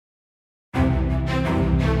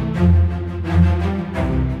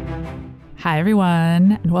Hi,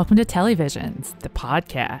 everyone, and welcome to Televisions, the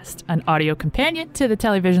podcast, an audio companion to the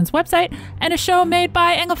Televisions website and a show made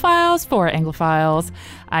by Anglophiles for Anglophiles.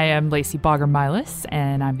 I am Lacey Bogger-Milas,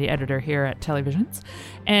 and I'm the editor here at Televisions.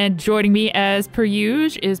 And joining me, as per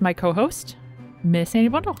usual, is my co-host, Miss Annie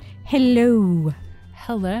Bundle. Hello.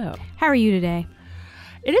 Hello. How are you today?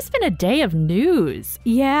 It has been a day of news.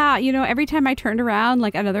 Yeah, every time I turned around,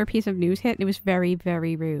 like another piece of news hit, and it was very,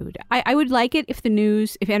 very rude. I would like it if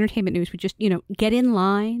entertainment news would just, get in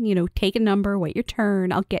line, take a number, wait your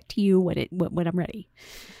turn. I'll get to you when I'm ready.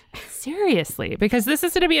 Seriously, because this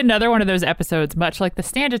is going to be another one of those episodes, much like the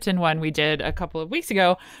Standerton one we did a couple of weeks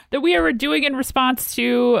ago, that we are doing in response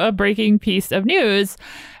to a breaking piece of news,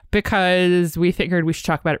 because we figured we should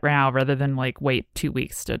talk about it now rather than wait 2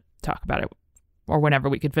 weeks to talk about it, or whenever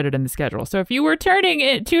we could fit it in the schedule. So if you were tuning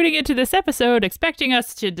into this episode expecting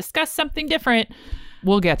us to discuss something different,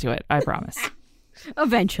 we'll get to it, I promise.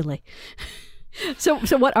 Eventually. So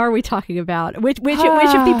what are we talking about? Which of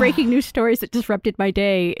the breaking news stories that disrupted my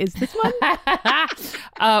day is this one?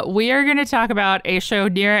 We are going to talk about a show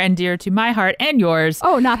near and dear to my heart and yours.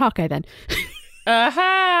 Oh, not Hawkeye then.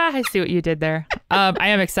 I see what you did there. I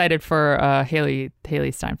am excited for Haley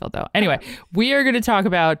Steinfeld, though. Anyway, we are going to talk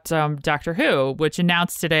about Doctor Who, which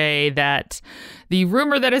announced today that the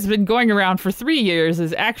rumor that has been going around for 3 years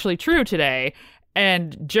is actually true today.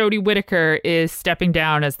 And Jodie Whittaker is stepping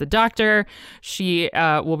down as the Doctor. She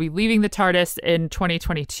will be leaving the TARDIS in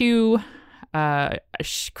 2022. I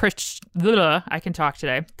can talk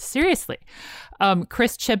today. Seriously.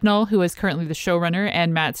 Chris Chibnall, who is currently the showrunner,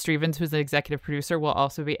 and Matt Stevens, who's the executive producer, will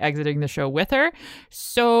also be exiting the show with her.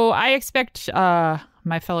 So I expect,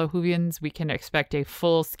 my fellow Whovians, we can expect a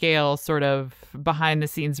full-scale sort of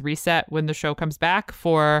behind-the-scenes reset when the show comes back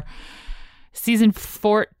for season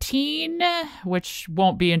 14, which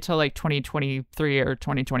won't be until 2023 or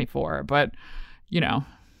 2024. But,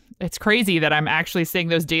 it's crazy that I'm actually saying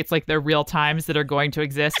those dates like they're real times that are going to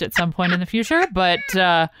exist at some point in the future. But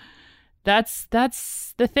that's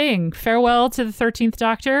the thing. Farewell to the 13th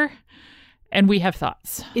Doctor. And we have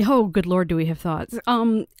thoughts. Oh, good Lord, do we have thoughts?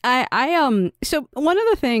 So one of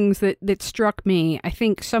the things that struck me, I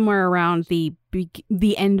think somewhere around the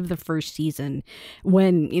end of the first season,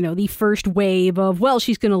 when, the first wave of,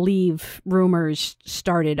 she's going to leave rumors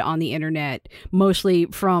started on the internet, mostly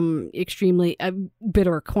from extremely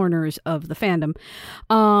bitter corners of the fandom,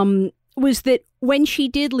 was that when she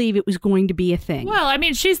did leave, it was going to be a thing. Well, I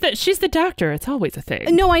mean, she's the Doctor. It's always a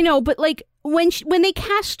thing. No, I know, but when they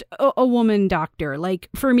cast a woman Doctor,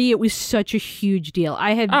 for me, it was such a huge deal.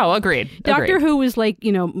 Agreed. Doctor Who was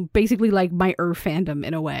basically my fandom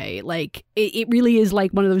in a way. It really is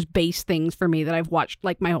one of those base things for me that I've watched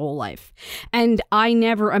my whole life, and I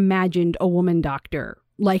never imagined a woman Doctor.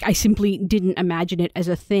 I simply didn't imagine it as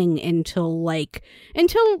a thing until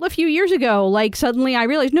a few years ago. Suddenly I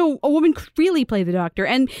realized, no, a woman could really play the Doctor.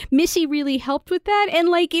 And Missy really helped with that. And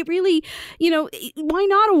it really, why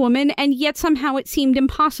not a woman? And yet somehow it seemed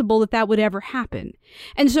impossible that would ever happen.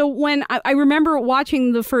 And so when I remember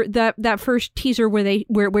watching that first teaser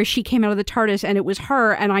where she came out of the TARDIS and it was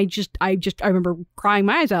her, and I remember crying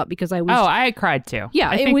my eyes out because I was... Oh, I cried too.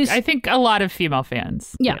 Yeah, I think a lot of female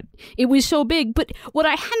fans Yeah, did. It was so big. But what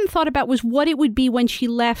I hadn't thought about was what it would be when she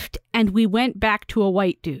left and we went back to a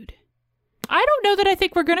white dude. I don't know that I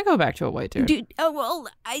think we're going to go back to a white dude.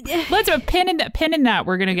 Let's pin in that.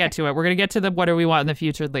 We're going to get to it. We're going to get to the what do we want in the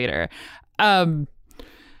future later.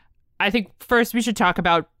 I think first we should talk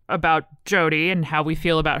about Jodie and how we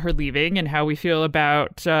feel about her leaving and how we feel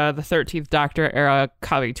about the 13th Doctor era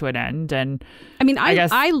coming to an end. And I mean,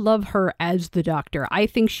 I love her as the Doctor. I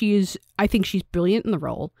think she's brilliant in the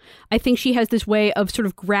role. I think she has this way of sort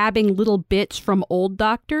of grabbing little bits from old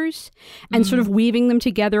Doctors and sort of weaving them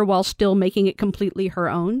together while still making it completely her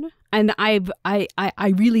own. And I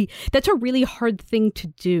really, that's a really hard thing to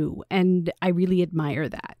do. And I really admire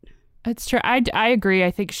that. It's true. I agree. I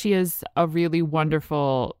think she is a really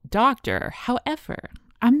wonderful Doctor. However,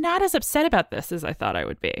 I'm not as upset about this as I thought I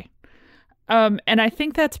would be. And I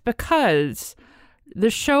think that's because the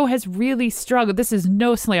show has really struggled. This is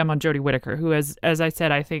no slam on Jodie Whittaker, who, as I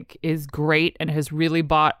said, I think is great and has really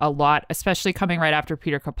bought a lot, especially coming right after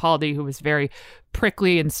Peter Capaldi, who was very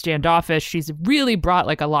prickly and standoffish. She's really brought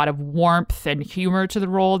a lot of warmth and humor to the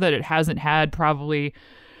role that it hasn't had probably...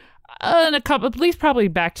 at least probably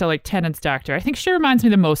back to Tennant's Doctor. I think she reminds me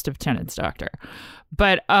the most of Tennant's Doctor.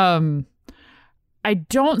 But I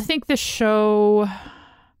don't think the show...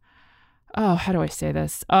 Oh, how do I say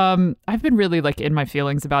this? I've been really in my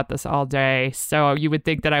feelings about this all day. So you would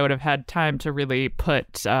think that I would have had time to really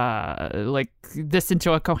put this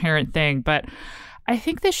into a coherent thing. But I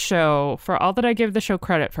think this show, for all that I give the show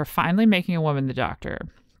credit for finally making a woman the doctor,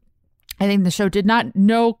 I think the show did not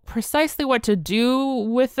know precisely what to do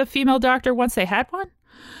with the female doctor once they had one.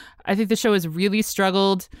 I think the show has really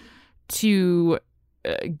struggled to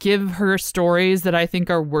give her stories that I think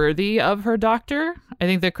are worthy of her doctor. I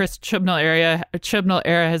think the Chris Chibnall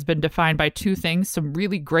era has been defined by two things: some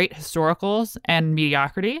really great historicals and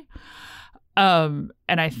mediocrity. And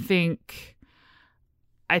I think,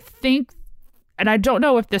 and I don't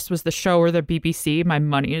know if this was the show or the BBC. My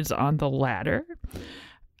money is on the latter.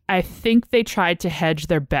 I think they tried to hedge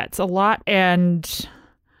their bets a lot, and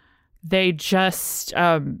they just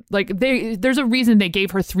there's a reason they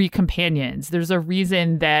gave her 3 companions. There's a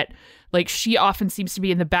reason that she often seems to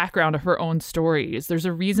be in the background of her own stories. There's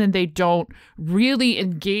a reason they don't really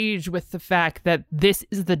engage with the fact that this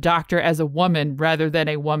is the doctor as a woman rather than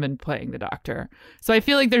a woman playing the doctor. So I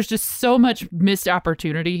feel like there's just so much missed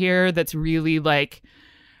opportunity here that's really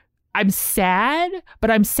I'm sad,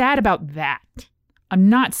 but I'm sad about that. I'm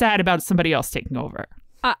not sad about somebody else taking over.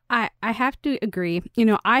 I have to agree.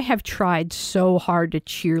 I have tried so hard to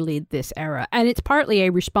cheerlead this era, and it's partly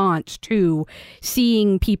a response to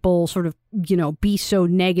seeing people sort of, be so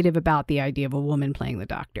negative about the idea of a woman playing the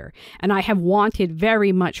doctor. And I have wanted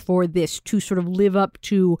very much for this to sort of live up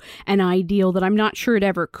to an ideal that I'm not sure it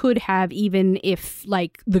ever could have, even if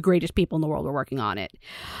the greatest people in the world were working on it.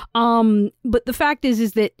 But the fact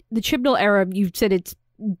is that the Chibnall era, you've said it's,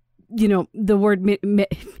 the word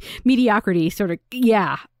mediocrity sort of,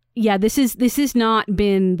 this has not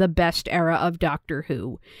been the best era of Doctor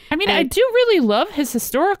Who. I mean, I do really love his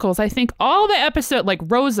historicals. I think all the episode, like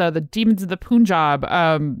Rosa, the Demons of the Punjab,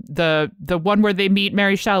 the one where they meet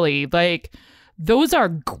Mary Shelley, those are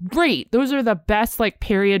great. Those are the best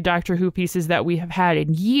period Doctor Who pieces that we have had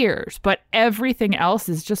in years. But everything else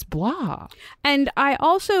is just blah. And I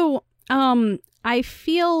also, I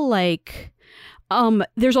feel like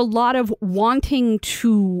there's a lot of wanting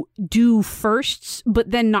to do firsts,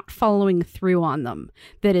 but then not following through on them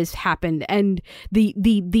that has happened. And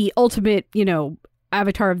the ultimate,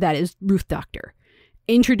 avatar of that is Ruth Doctor,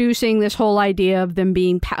 introducing this whole idea of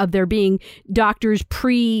there being doctors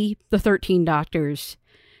pre the 13 Doctors.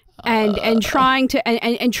 And trying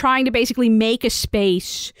to basically make a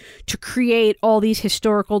space to create all these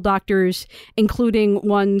historical doctors, including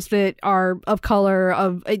ones that are of color,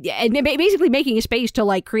 and basically making a space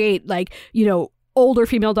to create older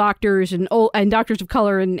female doctors and doctors of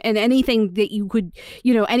color and anything that you could,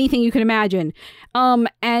 anything you can imagine,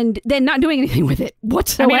 and then not doing anything with it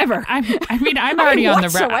whatsoever. I'm already on the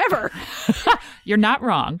whatsoever. You're not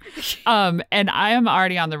wrong. And I am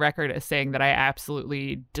already on the record as saying that I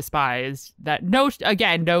absolutely despise that. No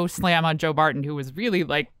slam on Jo Barton, who was really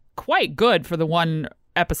quite good for the 1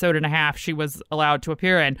 episode and a half she was allowed to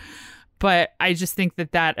appear in. But I just think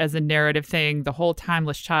that as a narrative thing, the whole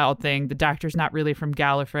Timeless Child thing, the doctor's not really from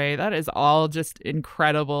Gallifrey, that is all just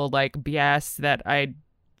incredible BS that I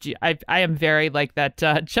am very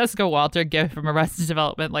that Jessica Walter gif from Arrested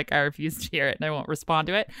Development. I refuse to hear it and I won't respond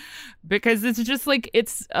to it because it's just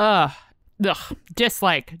it's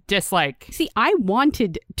dislike. See, I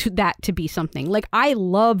wanted that to be something. I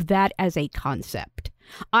love that as a concept.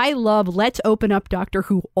 I love, let's open up Doctor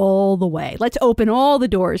Who all the way. Let's open all the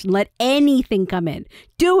doors and let anything come in.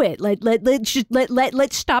 Do it.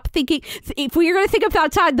 Let's stop thinking. If we're going to think of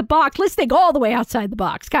outside the box, let's think all the way outside the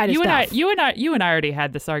box kind of stuff. You and I already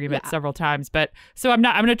had this argument several times, but so I'm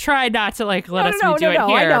going to try not to let us redo it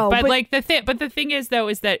here. Know, but the thing is though,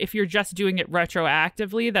 is that if you're just doing it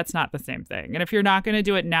retroactively, that's not the same thing. And if you're not going to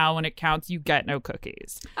do it now when it counts, you get no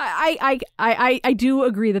cookies. I do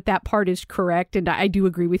agree that part is correct, and I do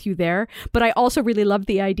agree with you there. But I also really love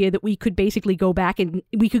the idea that we could basically go back into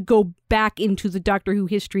the Doctor Who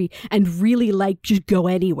history and really just go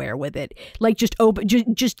anywhere with it.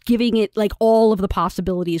 Just giving it all of the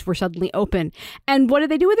possibilities were suddenly open. And what do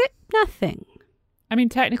they do with it? Nothing. I mean,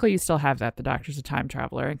 technically, you still have that. The Doctor's a time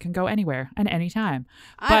traveler and can go anywhere and anytime.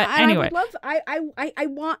 But anyway, I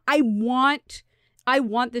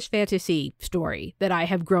want this fantasy story that I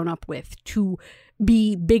have grown up with to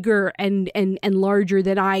be bigger and larger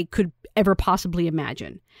than I could ever possibly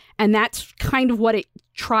imagine. And that's kind of what it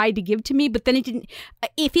tried to give to me, but then it didn't.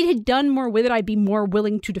 If it had done more with it, I'd be more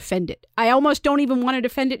willing to defend it. I almost don't even want to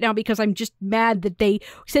defend it now because I'm just mad that they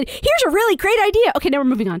said, here's a really great idea. Okay, now we're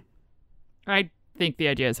moving on. I think the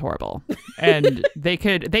idea is horrible, and they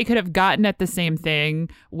could have gotten at the same thing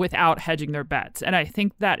without hedging their bets. And I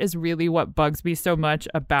think that is really what bugs me so much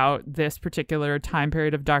about this particular time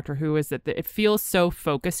period of Doctor Who, is that it feels so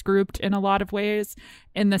focus grouped in a lot of ways,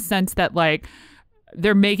 in the sense that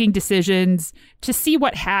they're making decisions to see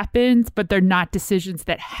what happens, but they're not decisions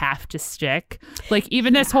that have to stick. Like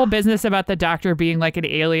even this whole business about the Doctor being like an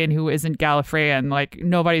alien who isn't Gallifreyan, like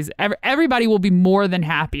everybody will be more than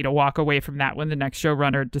happy to walk away from that when the next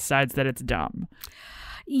showrunner decides that it's dumb.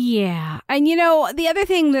 Yeah. And the other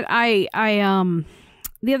thing that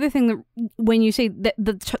the other thing that when you say that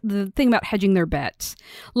the thing about hedging their bets,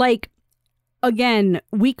 like again,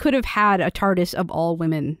 we could have had a TARDIS of all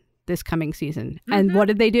women this coming season. And what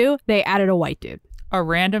did they do? They added a white dude. A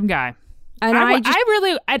random guy. And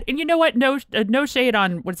and you know what? No shade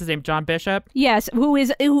on what's his name, John Bishop. Yes,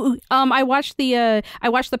 I watched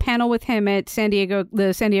the panel with him at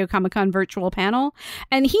the San Diego Comic-Con virtual panel,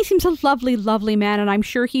 and he seems a lovely, lovely man, and I'm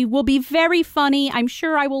sure he will be very funny. I'm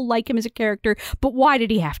sure I will like him as a character, but why did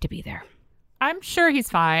he have to be there? I'm sure he's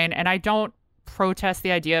fine, and I don't protest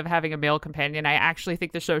the idea of having a male companion. I actually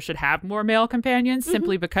think the show should have more male companions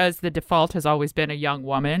simply because the default has always been a young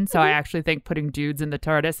woman. So I actually think putting dudes in the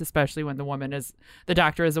TARDIS, especially when the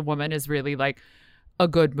Doctor is a woman, is really like a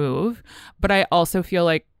good move. But I also feel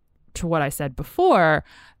like, to what I said before,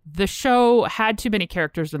 the show had too many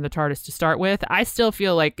characters in the TARDIS to start with. I still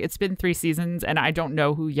feel like it's been 3 seasons and I don't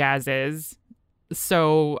know who Yaz is.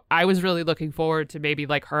 So I was really looking forward to maybe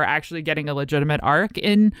like her actually getting a legitimate arc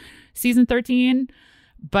in season 13.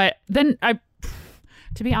 But then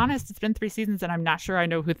to be honest, it's been 3 seasons and I'm not sure I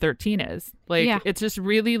know who 13 is. Like, It's just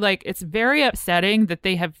really like, it's very upsetting that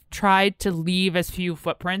they have tried to leave as few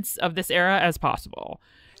footprints of this era as possible.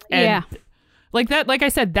 And like that, like I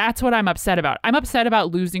said, that's what I'm upset about. I'm upset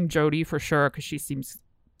about losing Jodie for sure, because she seems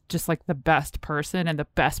just like the best person and the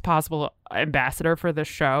best possible ambassador for the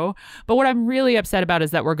show. But what I'm really upset about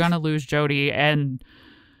is that we're going to lose Jodie, and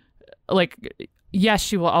like, yes,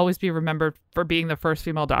 she will always be remembered for being the first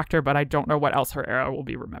female Doctor, but I don't know what else her era will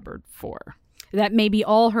be remembered for. That may be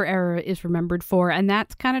all her era is remembered for, and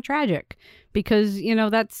that's kind of tragic because,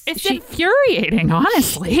 it's infuriating,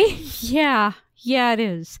 honestly. Yeah, it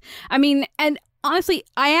is. I mean, and honestly,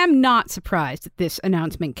 I am not surprised that this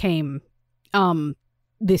announcement came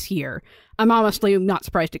this year. I'm honestly not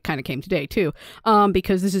surprised it kind of came today too,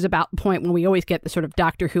 because this is about the point when we always get the sort of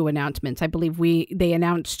Doctor Who announcements. I believe they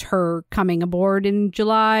announced her coming aboard in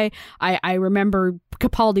July. I remember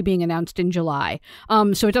Capaldi being announced in July.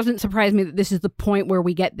 So it doesn't surprise me that this is the point where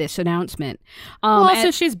we get this announcement.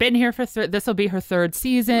 So she's been here for this will be her 3rd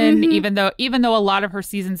season, even though a lot of her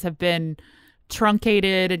seasons have been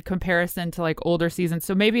truncated in comparison to like older seasons.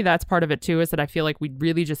 So maybe that's part of it too, is that I feel like we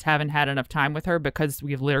really just haven't had enough time with her because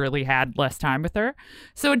we've literally had less time with her.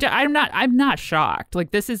 So I'm not shocked.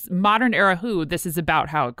 Like, this is modern era Who. This is about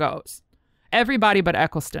how it goes. Everybody but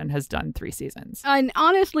Eccleston has done 3 seasons. And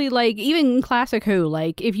honestly, like, even classic Who,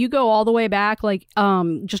 like, if you go all the way back, like,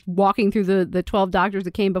 just walking through the 12 Doctors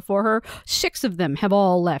that came before her, 6 of them have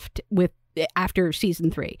all left after season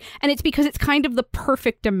 3, and it's because it's kind of the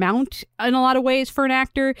perfect amount in a lot of ways for an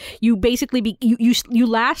actor. You basically you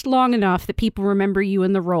last long enough that people remember you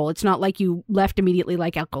in the role. It's not like you left immediately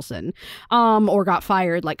like Eccleston, or got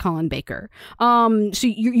fired like Colin Baker. So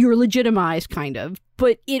you're legitimized kind of.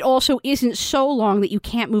 But it also isn't so long that you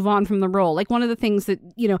can't move on from the role. Like, one of the things that,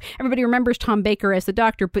 everybody remembers Tom Baker as the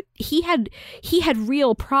Doctor, but he had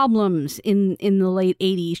real problems in the late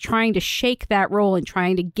 80s trying to shake that role and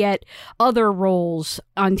trying to get other roles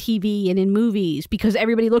on TV and in movies, because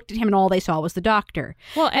everybody looked at him and all they saw was the Doctor.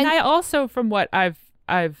 Well, and I also, from what I've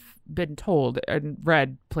been told and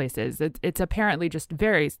read places, it's apparently just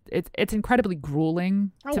it's incredibly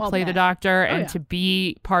grueling to play the Doctor and to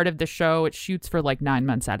be part of the show. It shoots for like 9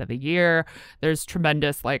 months out of the year. There's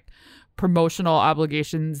tremendous like promotional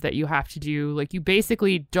obligations that you have to do. Like, you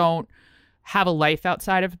basically don't have a life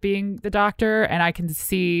outside of being the Doctor, and I can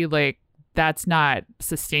see like that's not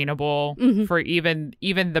sustainable for even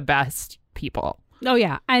the best people. Oh,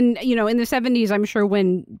 yeah. And, in the 70s, I'm sure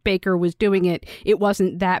when Baker was doing it, it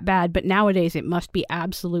wasn't that bad. But nowadays, it must be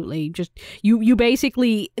absolutely just you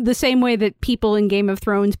basically, the same way that people in Game of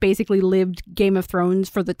Thrones basically lived Game of Thrones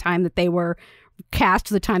for the time that they were cast,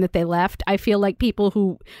 the time that they left. I feel like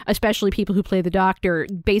especially people who play the Doctor,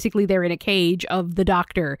 basically they're in a cage of the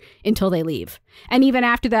Doctor until they leave. And even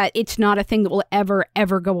after that, it's not a thing that will ever,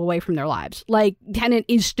 ever go away from their lives. Like, Tennant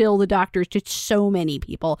is still the Doctor to so many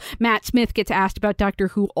people. Matt Smith gets asked about Doctor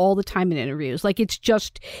Who all the time in interviews. Like, it's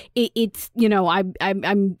just, I'm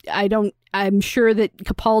sure that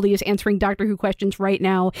Capaldi is answering Doctor Who questions right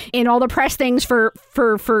now in all the press things for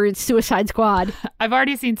Suicide Squad. I've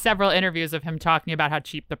already seen several interviews of him talking about how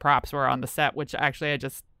cheap the props were on the set, which actually I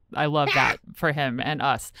just I love that for him and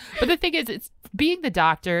us. But the thing is, it's being the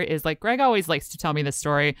Doctor is like, Greg always likes to tell me this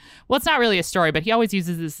story. Well, it's not really a story, but he always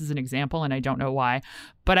uses this as an example, and I don't know why.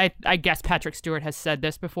 But I guess Patrick Stewart has said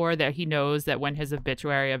this before, that he knows that when his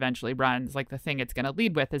obituary eventually runs, like the thing it's going to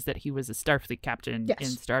lead with is that he was a Starfleet captain in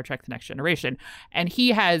Star Trek: The Next Generation. And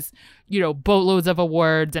he has, boatloads of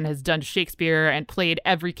awards and has done Shakespeare and played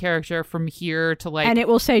every character from here to like... And it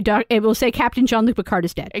will say Captain Jean-Luc Picard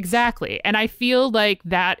is dead. Exactly. And I feel like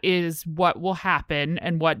that is what will happen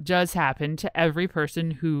and what does happen to every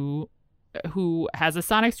person who has a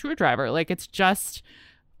sonic screwdriver. Like, it's just...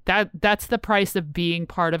 That's the price of being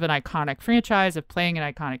part of an iconic franchise, of playing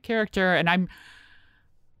an iconic character. And I'm,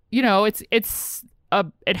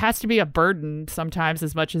 it has to be a burden sometimes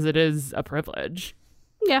as much as it is a privilege.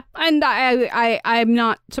 Yeah, and I'm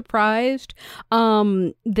not surprised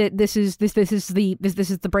that this is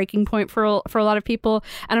the breaking point for a lot of people,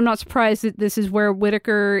 and I'm not surprised that this is where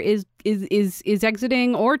Whittaker is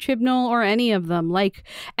exiting, or Chibnall, or any of them. Like,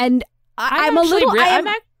 and I'm a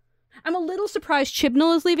little surprised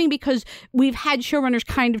Chibnall is leaving, because we've had showrunners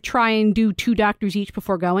kind of try and do 2 Doctors each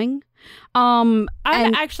before going. I'm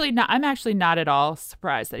actually not at all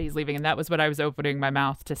surprised that he's leaving, and that was what I was opening my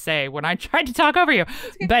mouth to say when I tried to talk over you.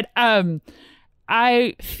 But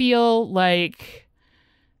I feel like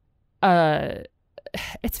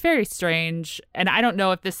it's very strange, and I don't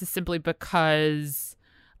know if this is simply because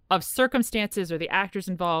of circumstances or the actors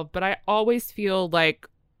involved, but I always feel like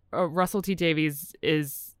Russell T Davies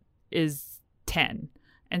is 10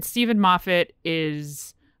 and Stephen Moffat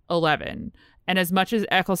is 11. And as much as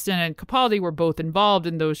Eccleston and Capaldi were both involved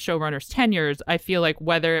in those showrunners' tenures, I feel like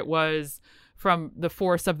whether it was from the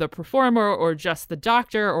force of the performer or just the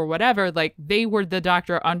Doctor or whatever, like they were the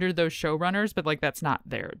Doctor under those showrunners, but like that's not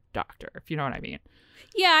their Doctor, if you know what I mean.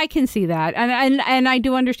 Yeah, I can see that. And I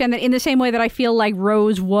do understand that, in the same way that I feel like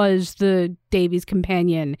Rose was the Davies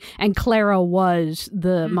companion and Clara was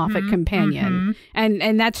the Moffat companion.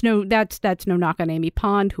 And that's no knock on Amy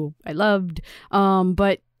Pond, who I loved.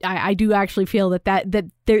 But I do actually feel that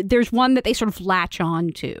there's one that they sort of latch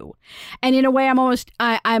on to. And in a way, I'm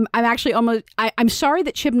sorry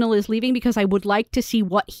that Chibnall is leaving, because I would like to see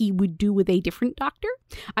what he would do with a different Doctor.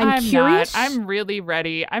 I'm curious. I'm really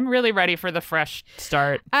ready. I'm really ready for the fresh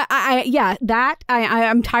start.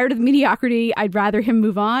 I'm tired of the mediocrity. I'd rather him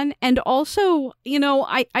move on. And also,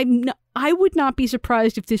 I would not be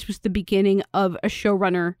surprised if this was the beginning of a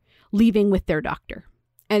showrunner leaving with their Doctor.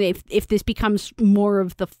 And if this becomes more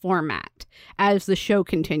of the format as the show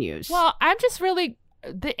continues. Well, I'm just really...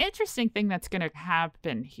 The interesting thing that's going to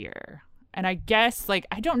happen here, and I guess, like,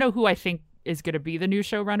 I don't know who I think is going to be the new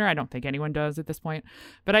showrunner. I don't think anyone does at this point.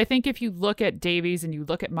 But I think if you look at Davies and you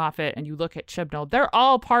look at Moffat and you look at Chibnall, they're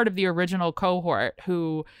all part of the original cohort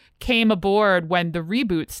who came aboard when the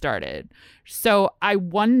reboot started. So I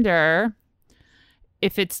wonder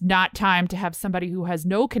if it's not time to have somebody who has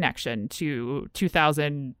no connection to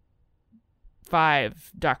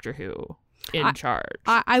 2005 Doctor Who in charge.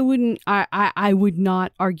 I would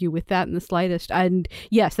not argue with that in the slightest. And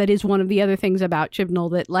yes, that is one of the other things about Chibnall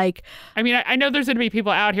that, like... I mean, I know there's going to be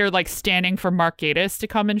people out here, like, standing for Mark Gatiss to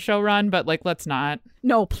come and showrun, but, like, let's not.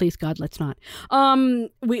 No, please, God, let's not.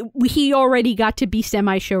 He already got to be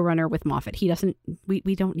semi-showrunner with Moffat. He doesn't...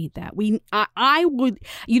 We don't need that. I would...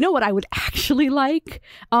 You know what I would actually like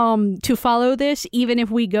to follow this, even if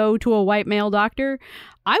we go to a white male Doctor?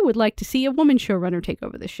 I would like to see a woman showrunner take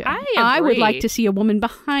over the show. I would like to see a woman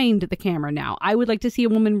behind the camera now. I would like to see a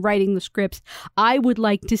woman writing the scripts. I would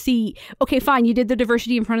like to see... Okay, fine, you did the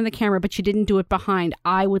diversity in front of the camera, but you didn't do it behind.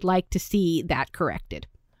 I would like to see that corrected.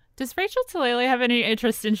 Does Rachel Talalay have any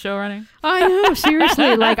interest in showrunning? I know,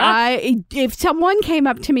 seriously. Like, if someone came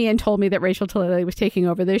up to me and told me that Rachel Talalay was taking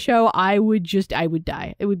over this show, I would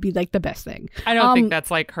die. It would be like the best thing. I don't think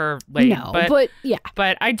that's like her lane. No, but yeah.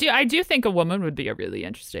 But I do think a woman would be a really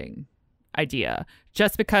interesting idea,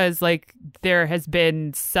 just because like there has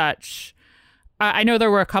been such... I know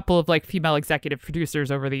there were a couple of like female executive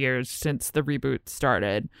producers over the years since the reboot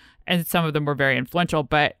started, and some of them were very influential,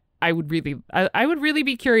 but I would really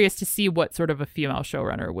be curious to see what sort of a female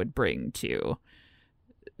showrunner would bring to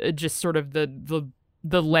just sort of the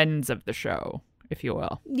lens of the show, if you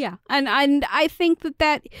will. Yeah. And I think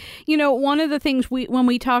that, one of the things when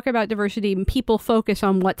we talk about diversity, people focus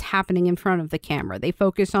on what's happening in front of the camera. They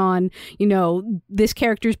focus on, this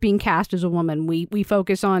character's being cast as a woman. We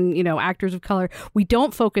focus on, actors of color. We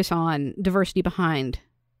don't focus on diversity behind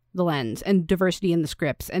the lens, and diversity in the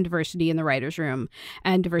scripts, and diversity in the writer's room,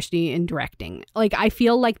 and diversity in directing. Like, I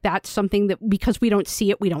feel like that's something that, because we don't see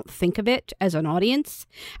it, we don't think of it as an audience.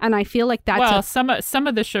 And I feel like that's some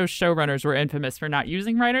of the show's showrunners were infamous for not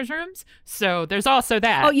using writers' rooms, so there's also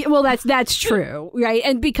that. Oh yeah, well that's true, right?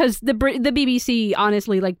 And because the BBC,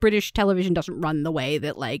 honestly, like, British television doesn't run the way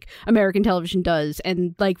that like American television does,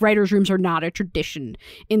 and like writers' rooms are not a tradition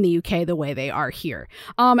in the UK the way they are here.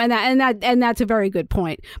 And that's a very good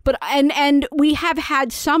point. But and we have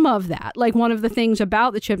had some of that. Like, one of the things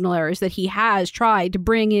about the Chibnall era is that he has tried to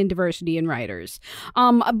bring in diversity in writers.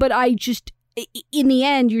 But I just, in the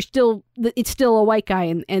end, it's still a white guy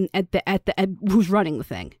and at who's running the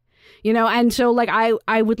thing, you know. And so like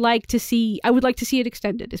I would like to see it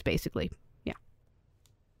extended. Is basically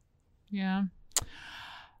yeah.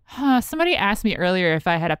 Somebody asked me earlier if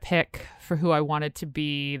I had a pick for who I wanted to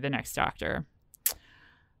be the next Doctor,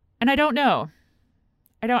 and I don't know.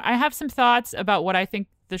 I have some thoughts about what I think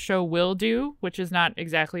the show will do, which is not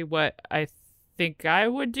exactly what I think I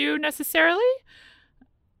would do necessarily.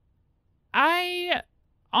 I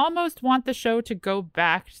almost want the show to go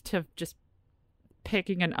back to just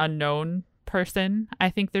picking an unknown person.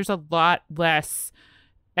 I think there's a lot less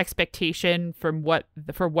expectation for what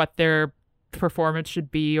their performance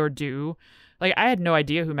should be or do. Like, I had no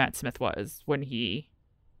idea who Matt Smith was when he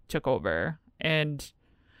took over, and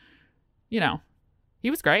you know, he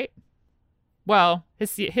was great. Well,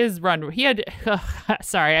 his run, he had,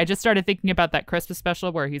 sorry, I just started thinking about that Christmas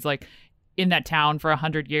special where he's like in that town for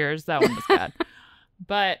 100 years. That one was bad.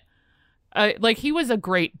 But like, he was a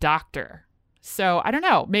great doctor. So I don't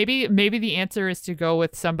know. Maybe the answer is to go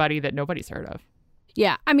with somebody that nobody's heard of.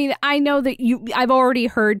 Yeah, I mean, I know that I've already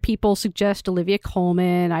heard people suggest Olivia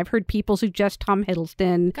Colman. I've heard people suggest Tom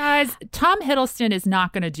Hiddleston. Guys, Tom Hiddleston is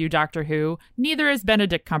not going to do Doctor Who. Neither is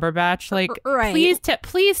Benedict Cumberbatch. Like, right.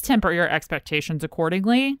 Please temper your expectations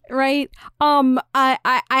accordingly. Right.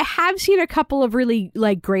 I have seen a couple of really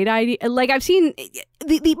like great ideas. Like, I've seen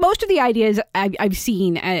the most of the ideas I've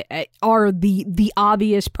seen are the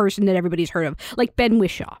obvious person that everybody's heard of, like Ben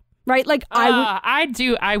Whishaw. Right, like I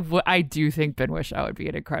do think Ben Whishaw would be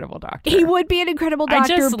an incredible doctor. He would be an incredible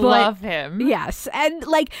doctor. I just love him. Yes, and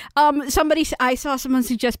like I saw someone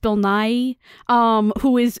suggest Bill Nighy,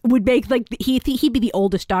 who would make like he'd be the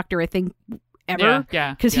oldest doctor I think ever.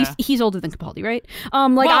 Yeah, because he's older than Capaldi, right?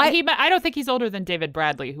 I don't think he's older than David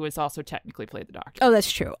Bradley, who has also technically played the Doctor. Oh,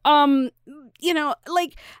 that's true. You know,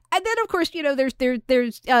 like, and then of course, you know,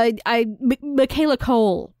 there's Michaela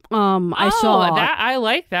Cole. I saw that. I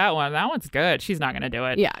like that one. That one's good. She's not going to do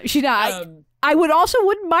it. Yeah, she's not. I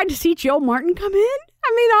wouldn't mind to see Joe Martin come in.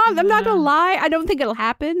 I mean, I'm not going to lie. I don't think it'll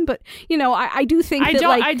happen, but you know, I do think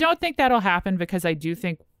I don't think that'll happen, because I do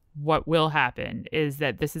think what will happen is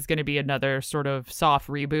that this is going to be another sort of soft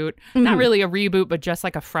reboot. Mm-hmm. Not really a reboot, but just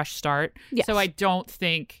like a fresh start. Yes. So I don't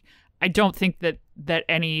think that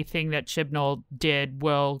anything that Chibnall did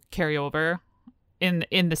will carry over.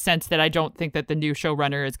 In the sense that I don't think that the new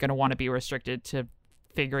showrunner is going to want to be restricted to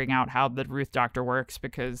figuring out how the Ruth Doctor works,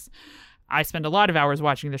 because I spend a lot of hours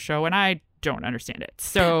watching the show and I don't understand it.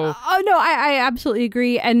 So no, I absolutely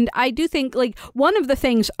agree. And I do think like one of the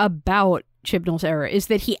things about Chibnall's era is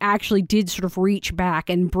that he actually did sort of reach back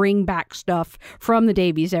and bring back stuff from the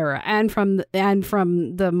Davies era and from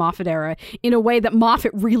the Moffat era in a way that Moffat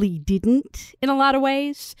really didn't in a lot of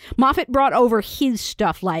ways. Moffat brought over his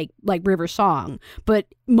stuff like River Song, but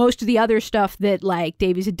most of the other stuff that like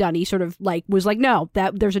Davies had done, he sort of like was like, no,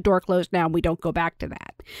 that there's a door closed now and we don't go back to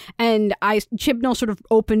that. And Chibnall sort of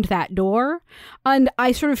opened that door, and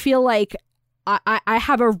I sort of feel like I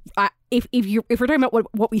have if we're talking about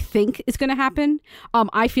what we think is going to happen,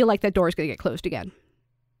 I feel like that door is going to get closed again,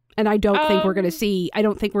 and I don't think we're going to see. I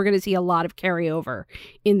don't think we're going to see a lot of carryover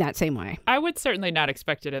in that same way. I would certainly not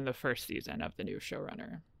expect it in the first season of the new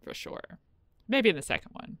showrunner, for sure. Maybe in the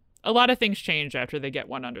second one. A lot of things change after they get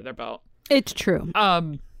one under their belt. It's true.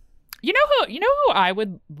 You know who I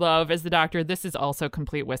would love as the Doctor? This is also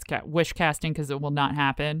complete wish casting, because it will not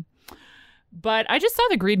happen. But I just saw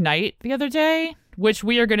The Green Knight the other day, which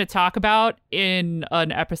we are going to talk about in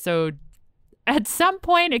an episode at some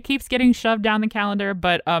point. It keeps getting shoved down the calendar,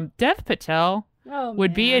 but Dev Patel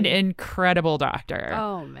would be an incredible Doctor.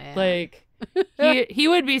 Oh, man. Like, he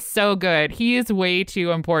would be so good. He is way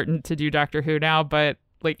too important to do Doctor Who now, but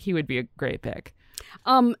like, he would be a great pick.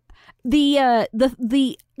 The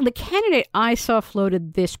candidate I saw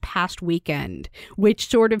floated this past weekend, which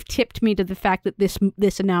sort of tipped me to the fact that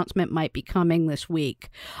this announcement might be coming this week.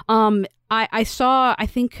 I saw, I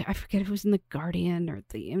forget if it was in The Guardian or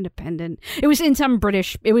The Independent. It was in some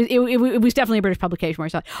British, it was definitely a British publication where I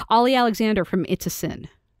saw it. Ollie Alexander from It's a Sin.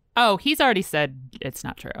 Oh, he's already said it's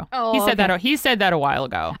not true. Oh, he said okay. that. He said that a while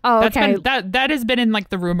ago. Oh, That's okay. that has been in like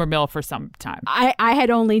the rumor mill for some time. I had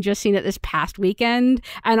only just seen it this past weekend,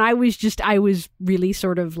 and I was really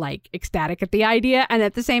sort of like ecstatic at the idea, and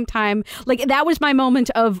at the same time, like that was my moment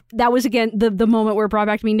of that was again the moment where it brought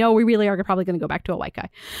back to me. No, we really are probably going to go back to a white guy.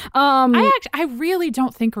 I really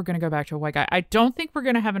don't think we're going to go back to a white guy. I don't think we're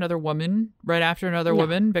going to have another woman right after another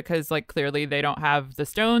woman because like clearly they don't have the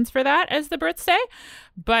stones for that, as the Brits say.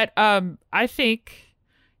 But I think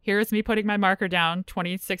here's me putting my marker down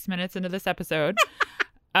 26 minutes into this episode.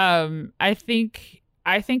 I think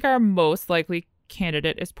our most likely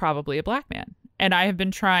candidate is probably a black man. And I have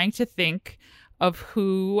been trying to think of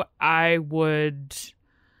who I would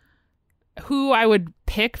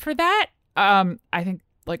pick for that. I think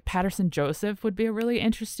like Patterson Joseph would be a really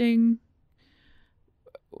interesting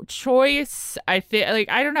choice. I think like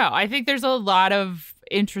I don't know. I think there's a lot of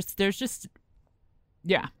interest. There's just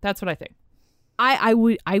that's what I think. I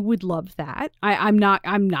would love that. I'm not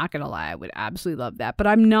gonna lie, I would absolutely love that. But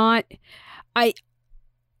I'm not I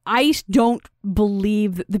don't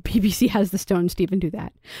believe that the BBC has the stones to even do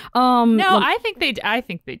that. No, I think they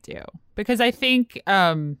do. Because I think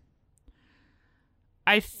that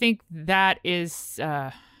is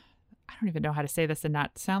I don't even know how to say this and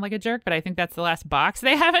not sound like a jerk, but I think that's the last box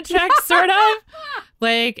they haven't checked, sort of.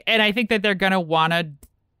 Like, and I think that they're gonna wanna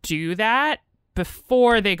do that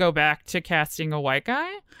before they go back to casting a white guy,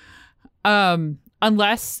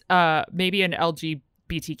 unless maybe an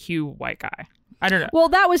LGBTQ white guy. I don't know. Well,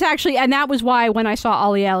 that was actually, and that was why when I saw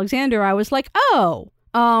Ollie Alexander, I was like, oh,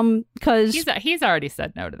 because he's already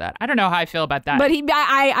said no to that. I don't know how I feel about that. But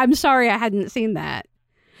I'm sorry, I hadn't seen that.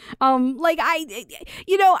 The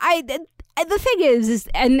thing is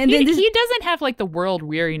and he doesn't have like the world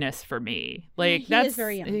weariness for me. Like he is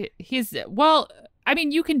very young. He's well. I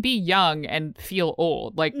mean, you can be young and feel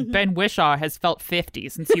old. Like Ben Whishaw has felt 50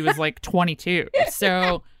 since he was like 22.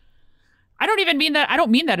 So I don't even mean that. I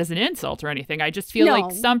don't mean that as an insult or anything. I just feel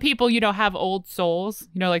like some people, have old souls.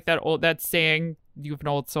 Like that saying, you have an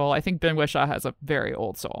old soul. I think Ben Whishaw has a very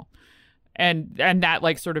old soul. And that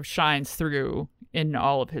like sort of shines through in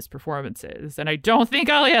all of his performances. And I don't think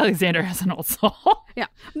Ollie Alexander has an old soul. Yeah.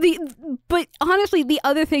 But honestly, the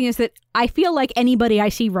other thing is that I feel like anybody I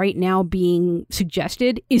see right now being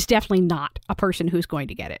suggested is definitely not a person who's going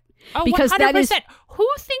to get it. Oh, because 100%. That is, who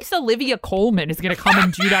thinks Olivia Colman is going to come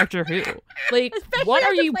and do Doctor Who? Like, what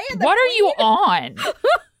are you on?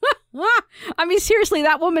 I mean, seriously,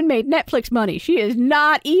 that woman made Netflix money. She is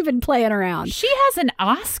not even playing around. She has an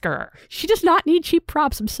Oscar. She does not need cheap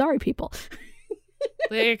props. I'm sorry, people.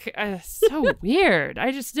 Like, so weird.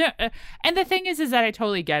 I just and the thing is that I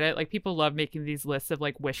totally get it. Like, people love making these lists of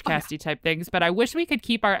like wish casty type things, but I wish we could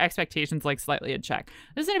keep our expectations like slightly in check.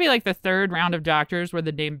 This is gonna be like the third round of Doctors where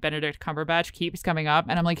the name Benedict Cumberbatch keeps coming up,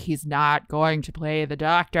 and I'm like, he's not going to play the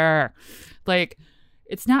Doctor. Like,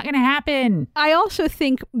 it's not gonna happen. I also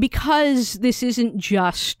think because this isn't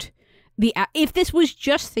just if this was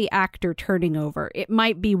just the actor turning over, it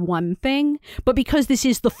might be one thing, but because this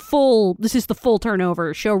is the full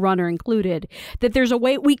turnover, showrunner included, that there's a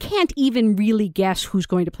way we can't even really guess who's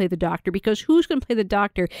going to play the Doctor, because who's going to play the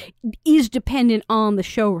Doctor is dependent on the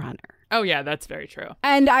showrunner. Oh yeah, that's very true.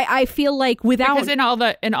 And I feel like without, because in all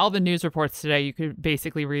the news reports today, you could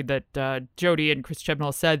basically read that Jodie and Chris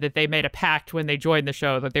Chibnall said that they made a pact when they joined the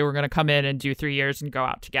show that they were going to come in and do 3 years and go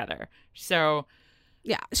out together. So.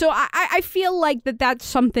 Yeah, so I feel like that's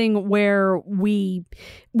something where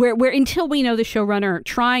until we know the showrunner,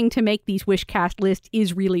 trying to make these wish cast lists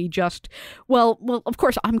is really just, well, of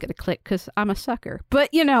course I'm going to click because I'm a sucker. But,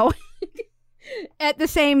 at the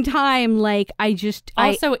same time, like,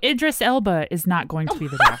 Also, Idris Elba is not going to be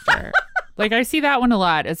the Doctor. Like, I see that one a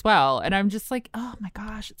lot as well. And I'm just like, oh my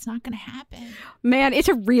gosh, it's not going to happen. Man, it's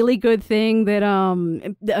a really good thing that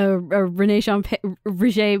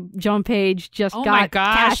Regé-Jean Page just got my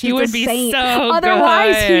gosh, cast he as would a be saint. so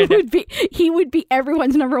Otherwise, good. he would be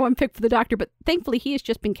everyone's number one pick for the Doctor. But thankfully, he has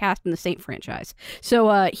just been cast in the Saint franchise.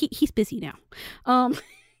 So he's busy now. Dude,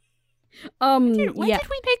 when did we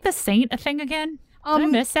make the Saint a thing again? Did I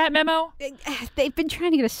miss that memo? They've been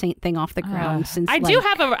trying to get a Saint thing off the ground since. I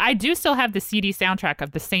do still have the CD soundtrack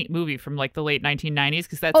of the Saint movie from like the late 1990s,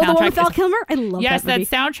 because that soundtrack. The one with Val Kilmer. I love that movie.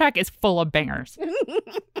 That soundtrack is full of bangers.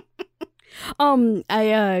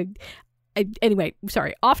 Anyway,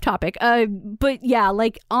 sorry, off topic. But yeah,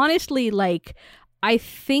 like honestly, like I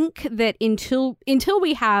think that until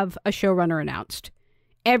we have a showrunner announced,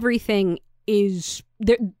 everything is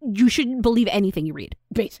there. You shouldn't believe anything you read.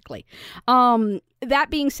 basically. That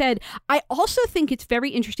being said, I also think it's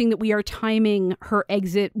very interesting that we are timing her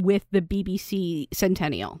exit with the BBC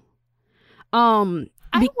centennial.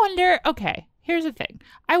 I wonder, okay, here's the thing.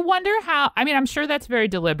 I wonder how, I mean, I'm sure that's very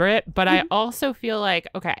deliberate, but I also feel like,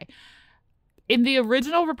 okay, in the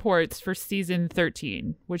original reports for season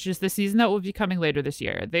 13, which is the season that will be coming later this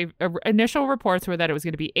year, initial reports were that it was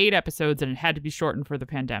going to be 8 episodes and it had to be shortened for the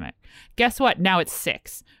pandemic. Guess what? Now it's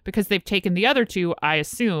 6 because they've taken the other 2, I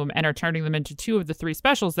assume, and are turning them into 2 of the 3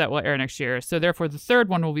 specials that will air next year. So therefore, the third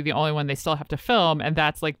one will be the only one they still have to film, and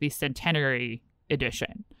that's like the centenary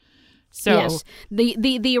edition. So yes,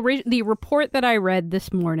 the report that I read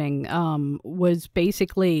this morning was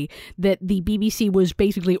basically that the BBC was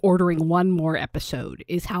basically ordering 1 more episode,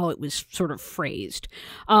 is how it was sort of phrased,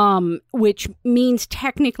 which means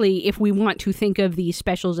technically, if we want to think of these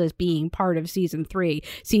specials as being part of season 3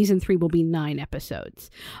 will be 9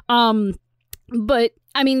 episodes. But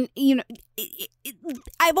I mean, you know,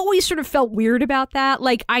 I've always sort of felt weird about that.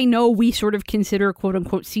 Like, I know we sort of consider "quote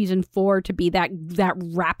unquote" season 4 to be that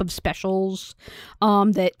wrap of specials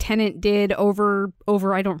that Tennant did over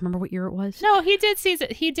I don't remember what year it was. No, he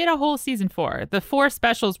did a whole season 4. The 4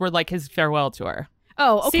 specials were like his farewell tour.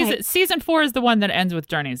 Oh, okay. Season 4 is the one that ends with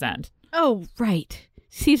Journey's End. Oh, right.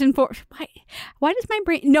 Season 4. Why does my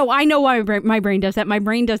brain... No, I know why my brain does that. My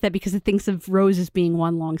brain does that because it thinks of Rose as being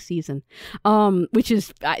one long season, which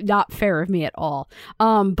is not fair of me at all.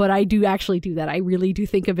 But I do actually do that. I really do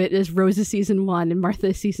think of it as Rose is season 1 and Martha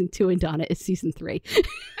is season 2 and Donna is season 3.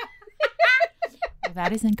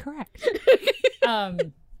 That is incorrect.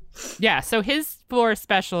 Yeah, so his 4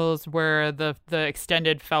 specials were the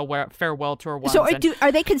extended farewell tour ones. So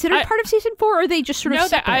are they considered part of season 4, or are they just sort of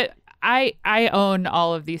separate? I own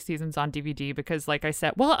all of these seasons on DVD because, like I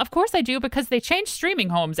said, well, of course I do, because they change streaming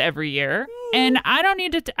homes every year, and I don't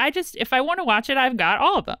need to. If I want to watch it, I've got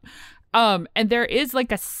all of them. And there is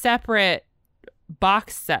like a separate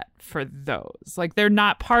box set for those. Like, they're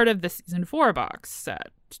not part of the season 4 box set.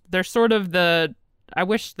 They're sort of I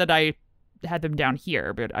wish that I had them down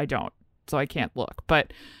here, but I don't, so I can't look.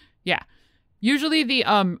 But yeah, usually the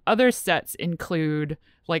other sets include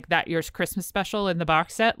like that year's Christmas special in the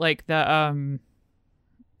box set, like the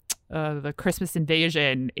Christmas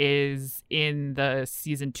Invasion is in the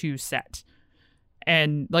season 2 set,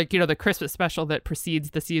 and like, you know, the Christmas special that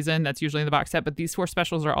precedes the season, that's usually in the box set. But these 4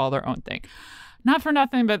 specials are all their own thing. Not for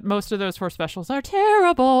nothing, but most of those 4 specials are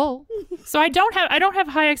terrible. So I don't have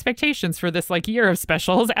high expectations for this like year of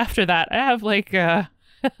specials. After that, I have like I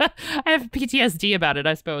have PTSD about it,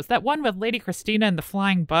 I suppose. That one with Lady Christina and the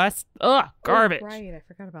flying bus. Ugh, garbage. Oh, right, I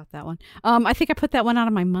forgot about that one. I think I put that one out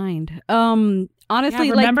of my mind. Honestly,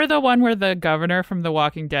 yeah, remember the one where the governor from The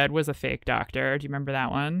Walking Dead was a fake doctor? Do you remember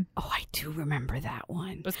that one? Oh, I do remember that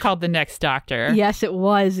one. It was called The Next Doctor. Yes, it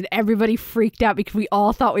was, and everybody freaked out because we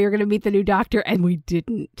all thought we were going to meet the new doctor, and we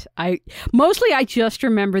didn't. I just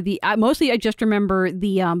remember the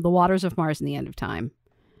Waters of Mars and the End of Time.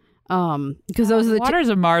 Because those are the Waters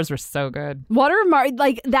of Mars were so good. Water of Mars,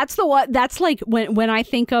 like that's the one. That's like when I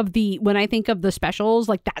think of the specials,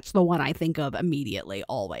 like that's the one I think of immediately,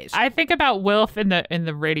 always. I think about Wilf in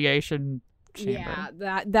the radiation chamber.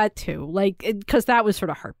 Yeah, that too. Like, because that was sort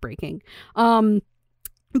of heartbreaking.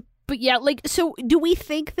 But yeah, like, so do we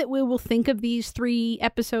think that we will think of these 3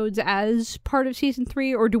 episodes as part of season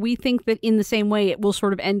 3, or do we think that in the same way it will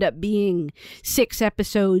sort of end up being 6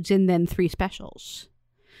 episodes and then 3 specials?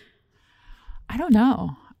 I don't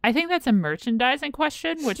know. I think that's a merchandising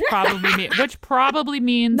question, which probably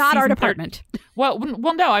means not our department. Well,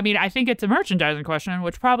 no. I mean, I think it's a merchandising question,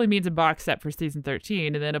 which probably means a box set for season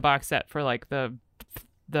 13, and then a box set for like the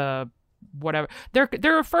whatever.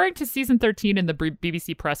 They're referring to season 13 in the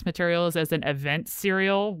BBC press materials as an event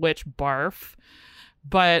serial, which barf.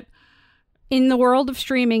 But in the world of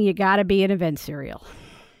streaming, you got to be an event serial.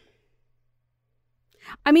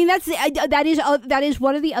 I mean, that is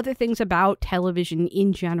one of the other things about television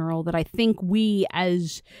in general that I think we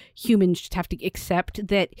as humans just have to accept,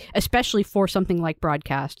 that especially for something like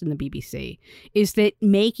broadcast and the BBC, is that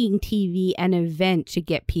making TV an event to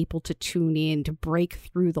get people to tune in, to break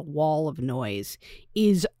through the wall of noise,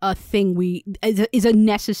 is a thing is a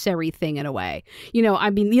necessary thing in a way. You know, I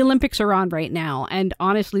mean, the Olympics are on right now, and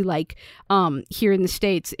honestly, like here in the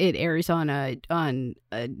States, it airs on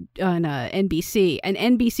NBC, and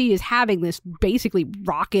NBC is having this basically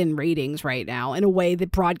rockin' ratings right now in a way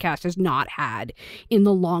that broadcast has not had in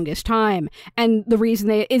the longest time. And the reason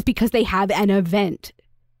is because they have an event.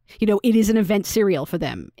 It is an event serial for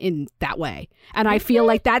them in that way. And I feel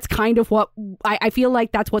like that's kind of what I feel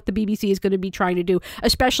like that's what the BBC is going to be trying to do,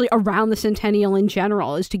 especially around the centennial in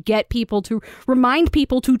general, is to get people to remind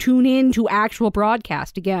people to tune in to actual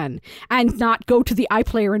broadcast again and not go to the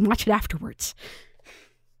iPlayer and watch it afterwards.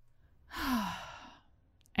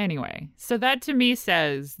 Anyway, so that to me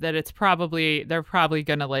says that they're probably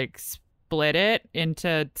going to like split it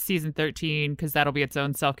into season 13 because that'll be its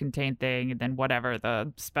own self-contained thing, and then whatever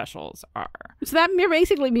the specials are. So that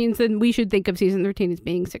basically means that we should think of season 13 as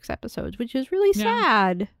being 6 episodes, which is really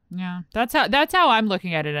sad. Yeah, that's how I'm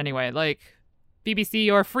looking at it anyway. Like, BBC,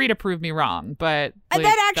 you're free to prove me wrong, but like, and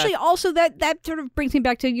that actually also that sort of brings me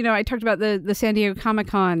back to I talked about the San Diego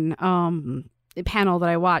Comic-Con panel that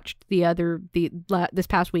I watched this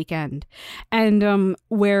past weekend, and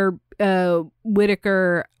where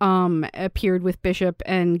Whitaker appeared with Bishop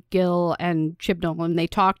and Gill and Chibnall, and they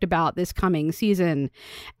talked about this coming season.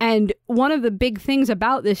 And one of the big things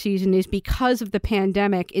about this season is because of the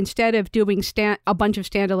pandemic, instead of doing a bunch of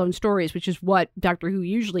standalone stories, which is what Doctor Who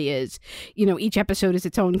usually is, each episode is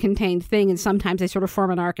its own contained thing, and sometimes they sort of form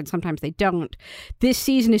an arc and sometimes they don't. This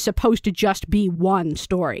season is supposed to just be one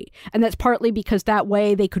story, and that's partly because that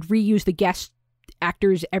way they could reuse the guest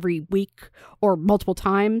actors every week or multiple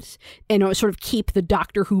times and sort of keep the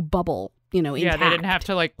Doctor Who bubble, intact. Yeah, they didn't have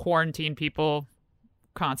to like quarantine people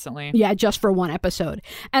constantly. Yeah, just for one episode.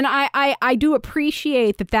 And I do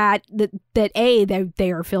appreciate that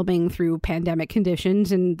they are filming through pandemic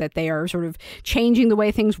conditions and that they are sort of changing the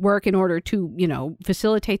way things work in order to,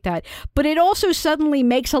 facilitate that. But it also suddenly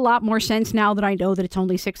makes a lot more sense now that I know that it's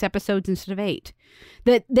only 6 episodes instead of 8.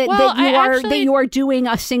 That you are doing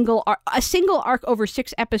a single arc over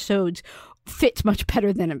 6 episodes fits much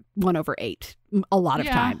better than one over 8 a lot of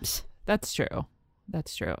times. That's true.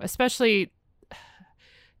 Especially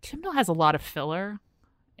Chibnall has a lot of filler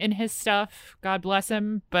in his stuff. God bless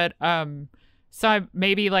him. But so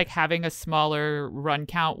maybe like having a smaller run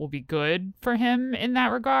count will be good for him in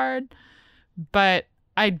that regard. But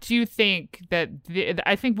I do think that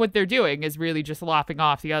I think what they're doing is really just lopping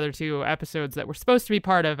off the other 2 episodes that were supposed to be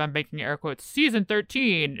part of, I'm making air quotes, season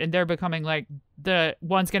 13, and they're becoming like the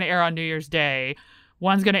one's going to air on New Year's Day,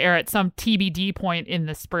 one's going to air at some TBD point in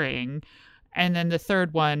the spring, and then the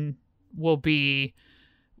third one will be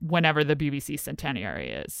whenever the BBC centenary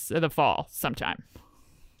is, the fall sometime.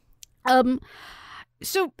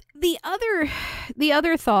 So the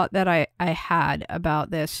other thought that I had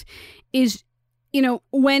about this is,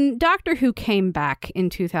 when Doctor Who came back in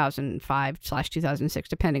 2005/2006,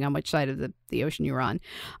 depending on which side of the ocean you were on,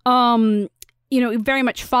 it very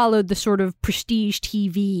much followed the sort of prestige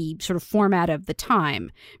TV sort of format of the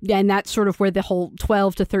time. And that's sort of where the whole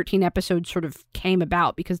 12 to 13 episodes sort of came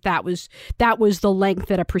about, because that was the length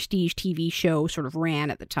that a prestige TV show sort of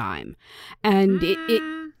ran at the time. And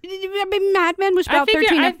Mad Men was about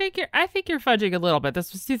 13. I think you're fudging a little bit.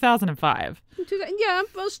 This was 2005. Yeah,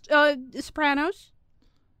 most Sopranos.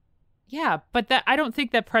 Yeah, but I don't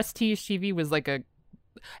think that prestige TV was like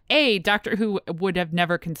Doctor Who would have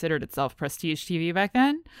never considered itself prestige TV back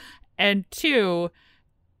then, and 2,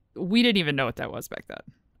 we didn't even know what that was back then.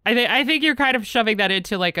 I think you're kind of shoving that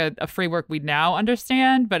into like a framework we now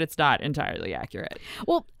understand, but it's not entirely accurate.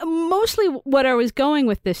 Well, mostly what I was going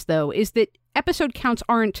with this, though, is that episode counts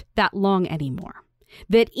aren't that long anymore.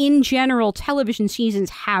 That in general, television seasons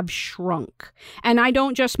have shrunk. And I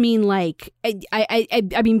don't just mean like,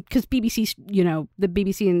 I mean, because BBC, the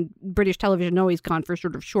BBC and British television always gone for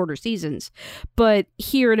sort of shorter seasons. But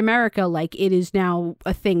here in America, like, it is now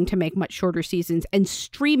a thing to make much shorter seasons. And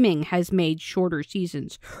streaming has made shorter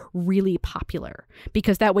seasons really popular,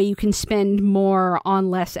 because that way you can spend more on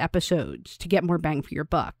less episodes to get more bang for your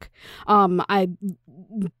buck.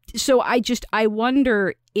 So I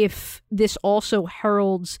wonder if this also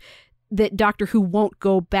heralds that Doctor Who won't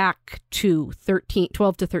go back to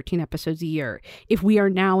 12 to 13 episodes a year, if we are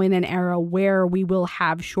now in an era where we will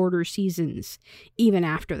have shorter seasons even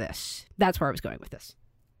after this. That's where I was going with this.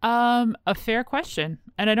 A fair question,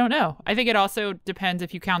 and I don't know. I think it also depends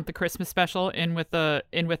if you count the Christmas special in with a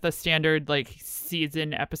standard like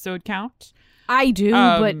season episode count. I do,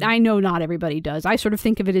 but I know not everybody does. I sort of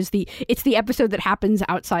think of it as it's the episode that happens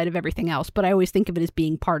outside of everything else, but I always think of it as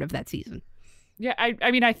being part of that season. Yeah,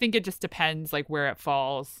 I mean, I think it just depends like where it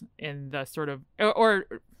falls in the sort of, or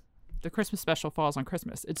the Christmas special falls on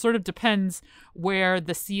Christmas. It sort of depends where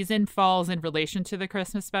the season falls in relation to the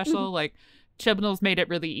Christmas special. Mm-hmm. Like Chibnall's made it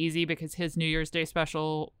really easy because his New Year's Day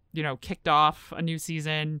special, kicked off a new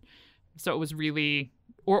season. So it was really...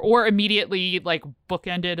 Or immediately like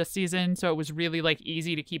bookended a season, so it was really like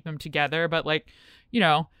easy to keep them together. But like,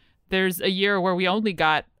 there's a year where we only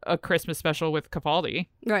got a Christmas special with Capaldi.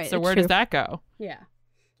 Right. So where does that go? Yeah.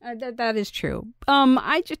 That is true.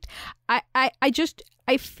 I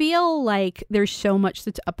feel like there's so much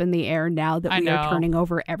that's up in the air now that we are turning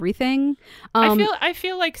over everything. I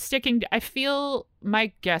feel like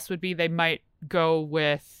my guess would be they might go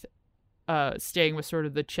with staying with sort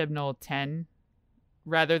of the Chibnall 10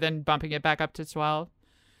 rather than bumping it back up to 12.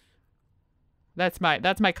 That's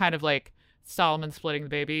my kind of like Solomon splitting the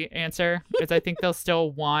baby answer, is I think they'll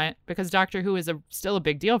still want, because Doctor Who is still a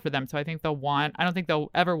big deal for them, so I think I don't think they'll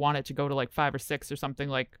ever want it to go to like 5 or 6 or something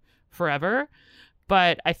like forever,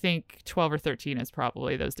 but I think 12 or 13 is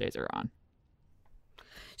probably, those days are on.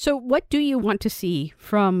 So what do you want to see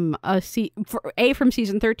from from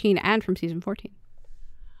season 13 and from season 14?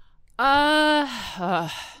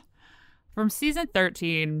 From season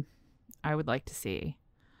 13, I would like to see,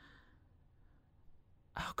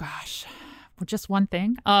 oh gosh, just one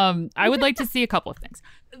thing. I would like to see a couple of things.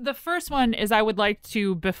 The first one is I would like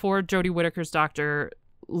to, before Jodie Whittaker's Doctor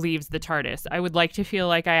leaves the TARDIS, I would like to feel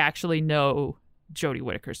like I actually know Jodie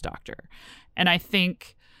Whittaker's Doctor. And I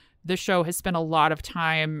think the show has spent a lot of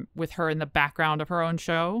time with her in the background of her own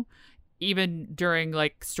show, even during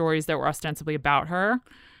like stories that were ostensibly about her.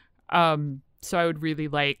 So I would really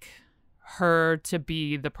like her to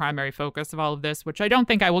be the primary focus of all of this, which I don't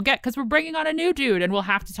think I will get because we're bringing on a new dude and we'll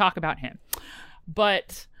have to talk about him.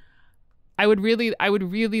 But I would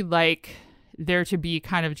really like there to be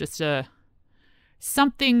kind of just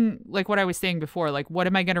something like what I was saying before, like what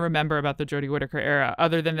am I going to remember about the Jodie Whittaker era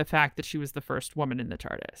other than the fact that she was the first woman in the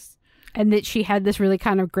TARDIS and that she had this really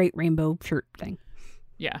kind of great rainbow shirt thing.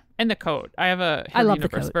 Yeah, and the coat. I have a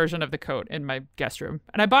Universe version of the coat in my guest room.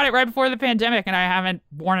 And I bought it right before the pandemic, and I haven't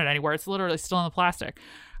worn it anywhere. It's literally still in the plastic.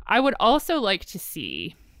 I would also like to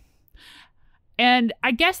see, and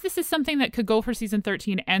I guess this is something that could go for season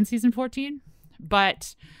 13 and season 14,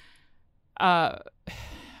 but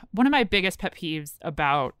one of my biggest pet peeves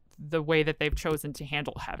about the way that they've chosen to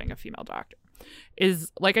handle having a female Doctor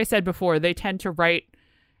is, like I said before, they tend to write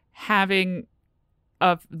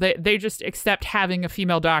they just accept having a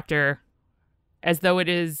female Doctor as though it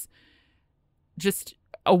is just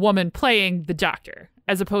a woman playing the Doctor,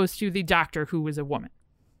 as opposed to the Doctor who is a woman.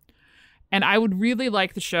 And I would really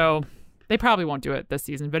like the show, they probably won't do it this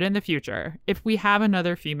season, but in the future, if we have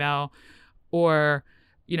another female or,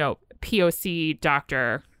 POC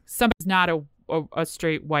Doctor, somebody's not a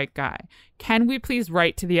straight white guy, can we please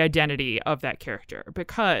write to the identity of that character?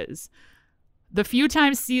 Because the few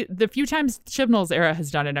times Chibnall's era has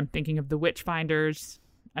done it, I'm thinking of the Witchfinders.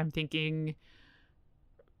 I'm thinking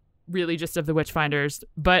really just of the Witchfinders.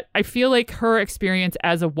 But I feel like her experience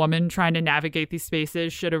as a woman trying to navigate these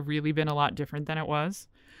spaces should have really been a lot different than it was.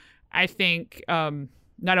 I think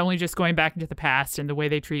not only just going back into the past and the way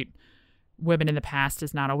they treat women in the past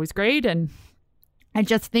is not always great. And I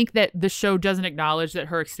just think that the show doesn't acknowledge that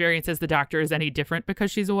her experience as the Doctor is any different because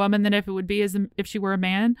she's a woman than if it would be if she were a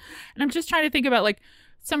man. And I'm just trying to think about like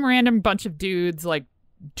some random bunch of dudes like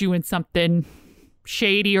doing something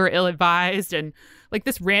shady or ill-advised, and like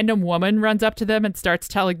this random woman runs up to them and starts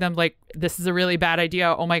telling them like, this is a really bad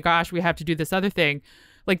idea. Oh my gosh, we have to do this other thing.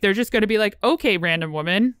 Like they're just going to be like, okay, random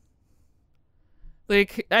woman.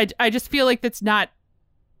 Like I just feel like it's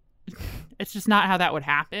just not how that would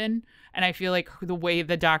happen. And I feel like the way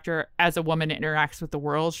the Doctor as a woman interacts with the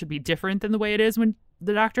world should be different than the way it is when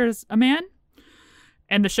the Doctor is a man.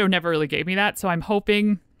 And the show never really gave me that. So I'm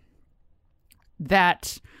hoping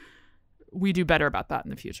that we do better about that in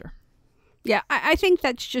the future. Yeah, I think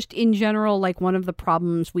that's just in general like one of the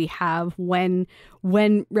problems we have when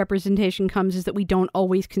representation comes, is that we don't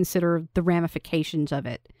always consider the ramifications of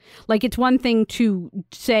it. Like it's one thing to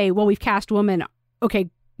say, well, we've cast women. Okay,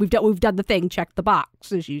 we've done the thing, check the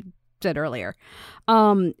box, as you said earlier.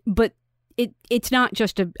 But it's not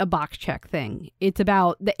just a box check thing. It's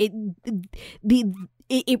about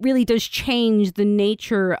it really does change the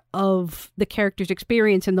nature of the character's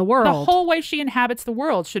experience in the world. The whole way she inhabits the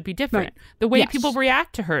world should be different. Right. The way people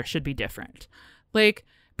react to her should be different. Like,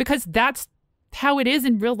 because that's how it is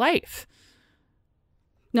in real life.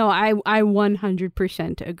 No, I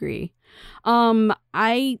 100% agree.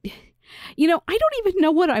 I don't even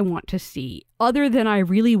know what I want to see, other than I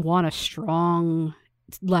really want a strong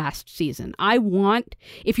last season.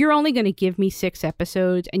 If you're only going to give me 6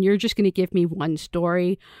 episodes and you're just going to give me one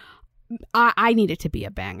story, I need it to be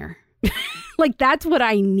a banger. Like that's what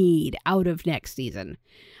I need out of next season,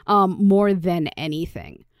 more than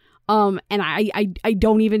anything. And I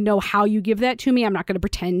don't even know how you give that to me. I'm not going to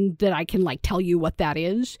pretend that I can like tell you what that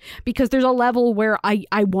is, because there's a level where I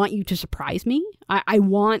want you to surprise me. I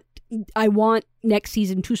want next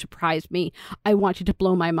season to surprise me. I want it to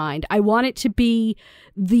blow my mind. I want it to be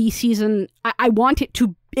the season. I want it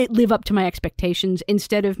to live up to my expectations,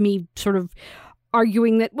 instead of me sort of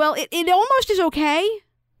arguing that, well, it almost is okay.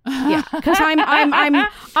 Yeah, because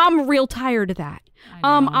I'm real tired of that.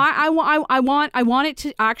 I want it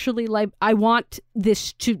to actually, like, I want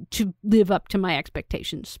this to live up to my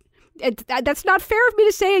expectations. That's not fair of me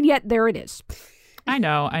to say, and yet there it is. I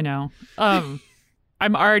know.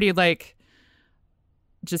 I'm already like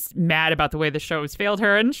just mad about the way the show has failed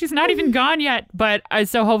her, and she's not even gone yet. But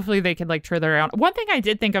so hopefully they can like turn that around. One thing I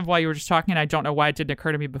did think of while you were just talking, and I don't know why it didn't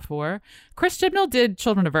occur to me before, Chris Chibnall did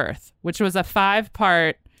Children of Earth, which was a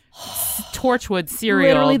 5-part Torchwood serial.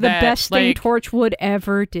 Literally the best thing Torchwood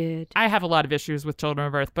ever did. I have a lot of issues with Children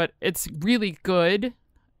of Earth, but it's really good.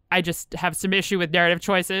 I just have some issue with narrative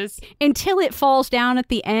choices. Until it falls down at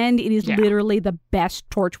the end, it is literally the best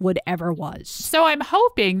Torchwood ever was. So I'm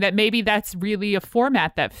hoping that maybe that's really a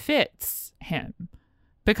format that fits him,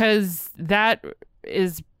 because that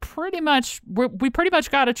is pretty much, we pretty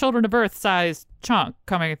much got a Children of Earth sized chunk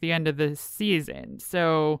coming at the end of the season.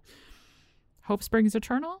 So hope springs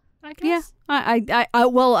eternal, I guess. Yeah,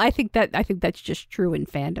 well, I think that's just true in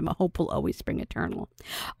fandom. A hope will always spring eternal.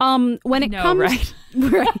 When it comes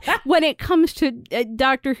when it comes to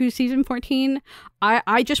Doctor Who season 14,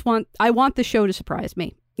 I want the show to surprise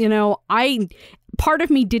me. You know, part of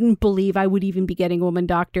me didn't believe I would even be getting a woman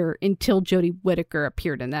doctor until Jodie Whittaker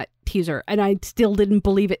appeared in that teaser, and I still didn't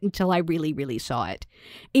believe it until I really, really saw it.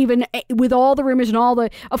 Even with all the rumors and all the,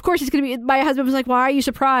 of course it's going to be, my husband was like, why are you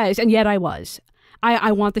surprised? And yet I was.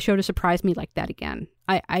 I want the show to surprise me like that again.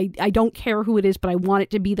 I don't care who it is, but I want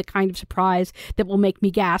it to be the kind of surprise that will make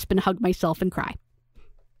me gasp and hug myself and cry.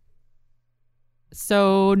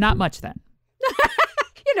 So not much then.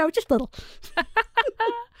 You know, just little.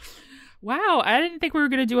 Wow, I didn't think we were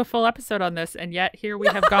going to do a full episode on this, and yet here we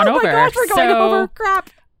have gone over. Oh my gosh, we're going over.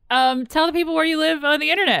 Crap. Tell the people where you live on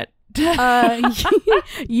the internet.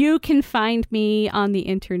 You can find me on the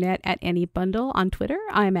internet at Annie Bundle on Twitter.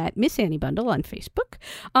 I'm at Miss Annie Bundle on Facebook.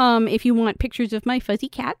 If you want pictures of my fuzzy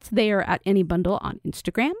cats, they are at Annie Bundle on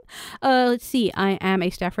Instagram. Let's see. I am a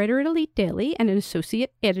staff writer at Elite Daily and an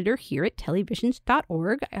associate editor here at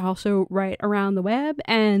televisions.org. I also write around the web.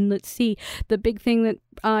 And let's see. The big thing that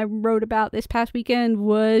I wrote about this past weekend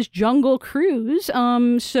was Jungle Cruise.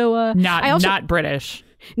 Not British.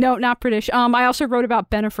 No, not British. I also wrote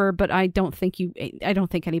about Bennifer, but I don't think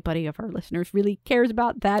anybody of our listeners really cares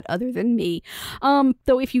about that other than me.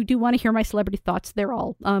 Though if you do want to hear my celebrity thoughts, they're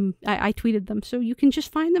all, I tweeted them, so you can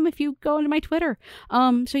just find them if you go into my Twitter.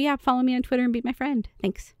 So yeah, follow me on Twitter and be my friend.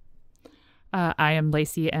 Thanks. I am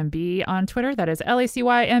Lacey MB on Twitter. That is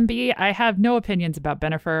LACYMB. I have no opinions about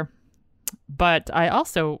Bennifer, but I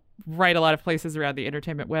also write a lot of places around the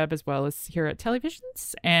entertainment web as well as here at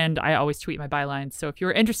Televisions, and I always tweet my bylines. So if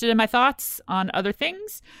you're interested in my thoughts on other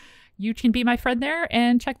things, you can be my friend there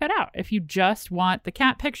and check that out. If you just want the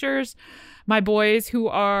cat pictures, my boys who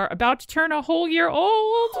are about to turn a whole year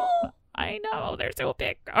old, I know they're so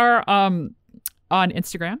big, are on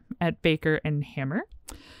Instagram at Baker and Hammer.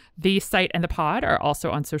 The site and the pod are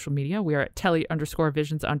also on social media. We are at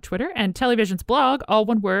Telly_Visions on Twitter and Televisions blog, all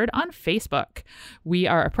one word, on Facebook. We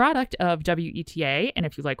are a product of WETA, and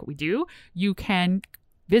if you like what we do, you can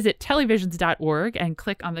visit televisions.org and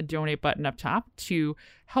click on the donate button up top to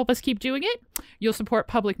help us keep doing it. You'll support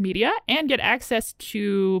public media and get access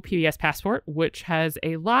to PBS Passport, which has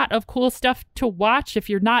a lot of cool stuff to watch if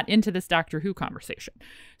you're not into this Doctor Who conversation.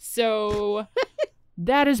 So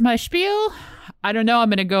that is my spiel. I don't know. I'm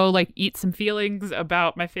going to go eat some feelings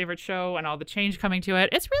about my favorite show and all the change coming to it.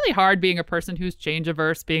 It's really hard being a person who's change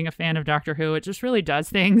averse, being a fan of Doctor Who. It just really does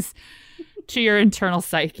things to your internal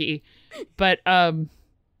psyche. But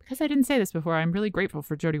because I didn't say this before, I'm really grateful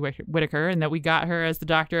for Jodie Whittaker and that we got her as the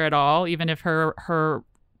Doctor at all, even if her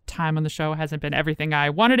time on the show hasn't been everything I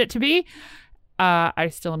wanted it to be. I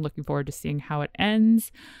still am looking forward to seeing how it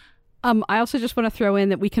ends. I also just want to throw in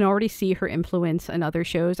that we can already see her influence in other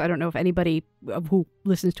shows. I don't know if anybody who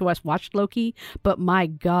listens to us watched Loki, but my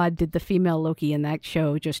God, did the female Loki in that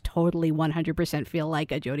show just totally 100% feel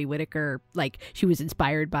like a Jodie Whittaker, like she was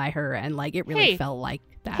inspired by her, and it really felt like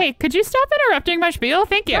that. Hey, could you stop interrupting my spiel?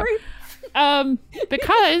 Thank you.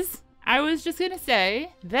 Because I was just going to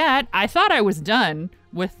say that I thought I was done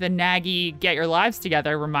with the naggy get your lives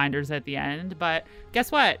together reminders at the end, but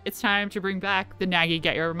guess what? It's time to bring back the naggy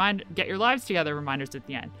get your lives together reminders at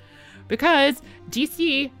the end. because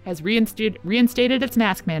DC has reinstated its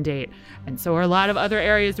mask mandate, and so are a lot of other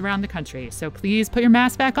areas around the country. So please put your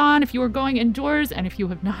mask back on if you are going indoors, and if you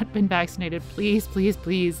have not been vaccinated, please, please,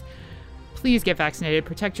 please, please get vaccinated.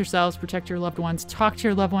 Protect yourselves, protect your loved ones. Talk to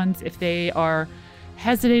your loved ones if they are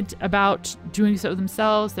hesitant about doing so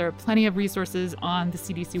themselves. There are plenty of resources on the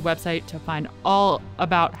CDC website to find all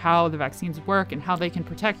about how the vaccines work and how they can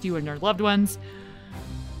protect you and your loved ones.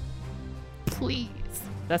 Please.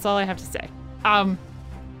 That's all I have to say.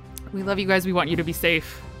 We love you guys. We want you to be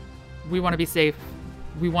safe. We want to be safe.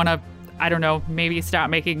 We want to, I don't know, maybe stop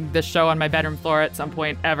making this show on my bedroom floor at some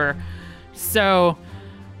point ever. So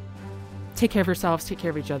take care of yourselves. Take care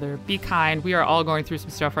of each other. Be kind. We are all going through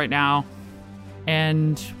some stuff right now.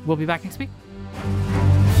 And we'll be back next week.